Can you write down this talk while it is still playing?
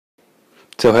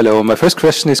So hello, my first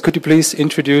question is, could you please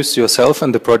introduce yourself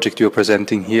and the project you're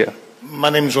presenting here? My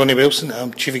name is Ronnie Wilson.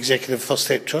 I'm Chief Executive of First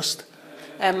Step Trust.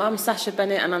 I'm Sasha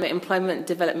Bennett and I'm an Employment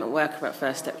Development Worker at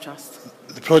First Step Trust.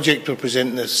 The project we're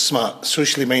presenting is smart,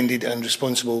 socially minded and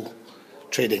responsible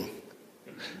trading.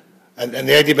 And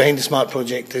the idea behind the SMART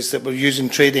project is that we're using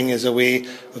trading as a way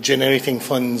of generating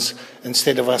funds.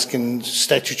 Instead of asking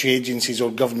statutory agencies or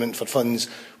government for funds,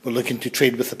 we're looking to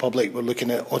trade with the public. We're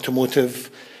looking at automotive,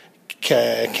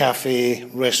 cafe,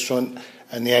 restaurant,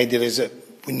 and the idea is that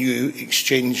when you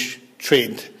exchange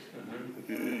trade,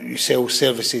 you sell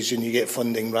services and you get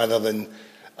funding rather than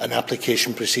an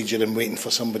application procedure and waiting for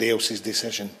somebody else's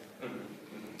decision.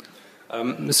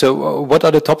 So what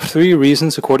are the top 3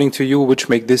 reasons, according to you, which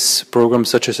make this program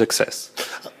such a success?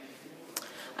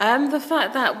 The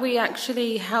fact that we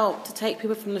actually help to take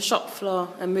people from the shop floor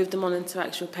and move them on into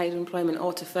actual paid employment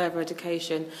or to further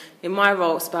education. In my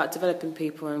role, it's about developing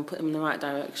people and putting them in the right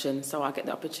direction, so I get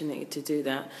the opportunity to do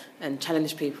that and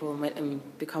challenge people and make them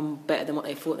become better than what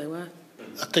they thought they were.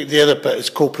 I think the other bit is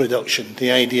co-production,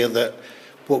 the idea that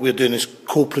what we're doing is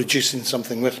co-producing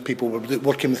something with people. We're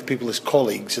working with people as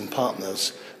colleagues and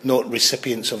partners, not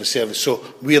recipients of a service. So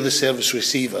we're the service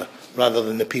receiver rather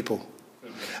than the people.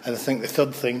 And I think the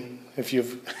third thing, if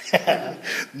you've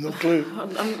no clue.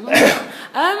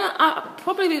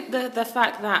 Probably the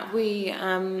fact that we,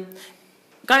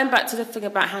 going back to the thing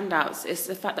about handouts, it's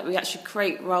the fact that we actually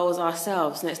create roles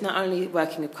ourselves. And it's not only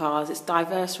working with cars, it's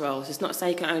diverse roles. It's not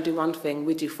saying you can only do one thing.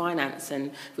 We do finance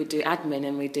and we do admin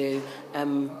and we do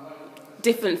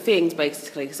different things,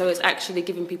 basically. So it's actually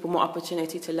giving people more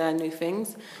opportunity to learn new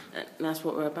things. And that's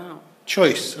what we're about.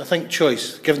 Choice. I think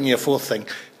choice, giving you a fourth thing,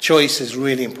 choice is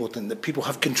really important, that people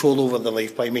have control over their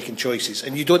life by making choices.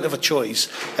 And you don't have a choice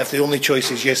if the only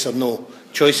choice is yes or no.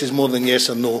 Choice is more than yes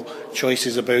or no. Choice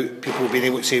is about people being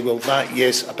able to say, well, that,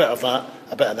 yes, a bit of that,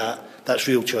 a bit of that. That's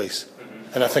real choice.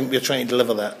 And I think we're trying to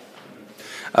deliver that.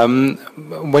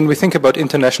 When we think about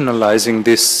internationalizing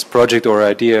this project or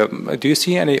idea, do you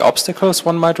see any obstacles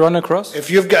one might run across? If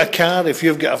you've got a car, if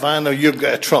you've got a van or you've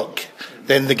got a truck,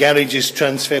 then the garage is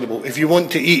transferable. If you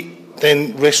want to eat,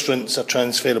 then restaurants are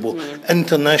transferable.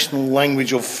 International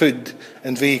language of food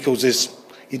and vehicles is,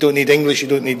 you don't need English, you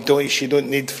don't need Deutsch, you don't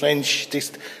need French,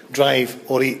 just drive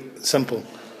or eat, simple.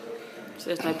 So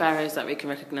there's no barriers that we can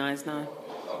recognise now.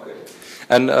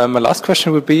 And my last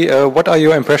question would be, what are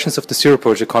your impressions of the Zero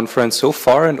Project conference so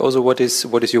far, and also what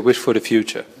is your wish for the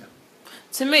future?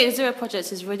 To me, the Zero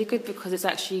Project is really good because it's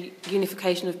actually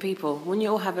unification of people. When you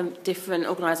all have different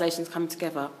organisations come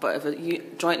together, but with a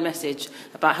joint message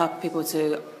about helping people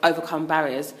to overcome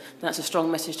barriers, that's a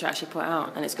strong message to actually put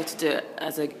out, and it's good to do it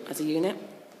as a unit.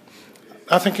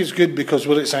 I think it's good because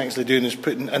what it's actually doing is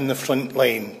putting in the front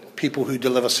line people who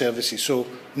deliver services. So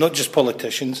not just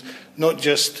politicians, not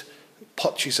just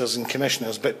purchasers and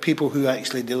commissioners, but people who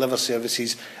actually deliver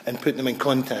services and put them in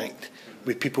contact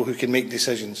with people who can make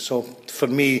decisions. So for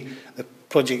me, the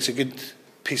project's a good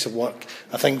piece of work.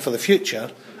 I think for the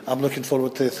future, I'm looking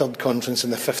forward to the 3rd conference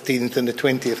and the 15th and the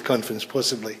 20th conference,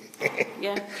 possibly.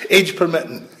 Yeah. Age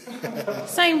permitting.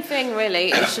 Same thing, really.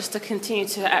 It's just to continue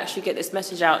to actually get this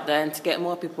message out there and to get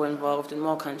more people involved in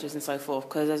more countries and so forth,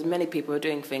 because there's many people who are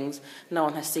doing things, no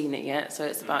one has seen it yet, so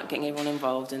it's about getting everyone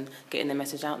involved and getting the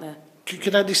message out there.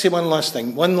 Could I just say one last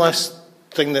thing? One last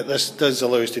thing that this does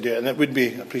allow us to do, and it would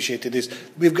be appreciated, is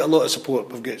we've got a lot of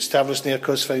support. We've got Stavros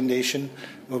Niarchos Foundation,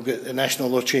 we've got the National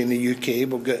Lottery in the UK,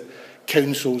 we've got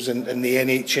councils and the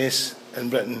NHS in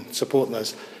Britain supporting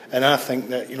us. And I think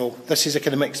that, you know, this is a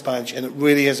kind of mixed badge, and it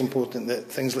really is important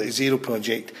that things like the Zero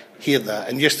Project hear that.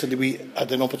 And yesterday we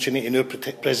had an opportunity in our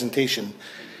presentation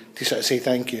to sort of say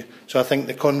thank you. So I think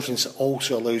the conference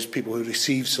also allows people who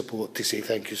receive support to say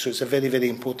thank you. So it's a very, very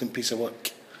important piece of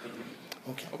work.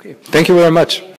 Okay. Thank you very much.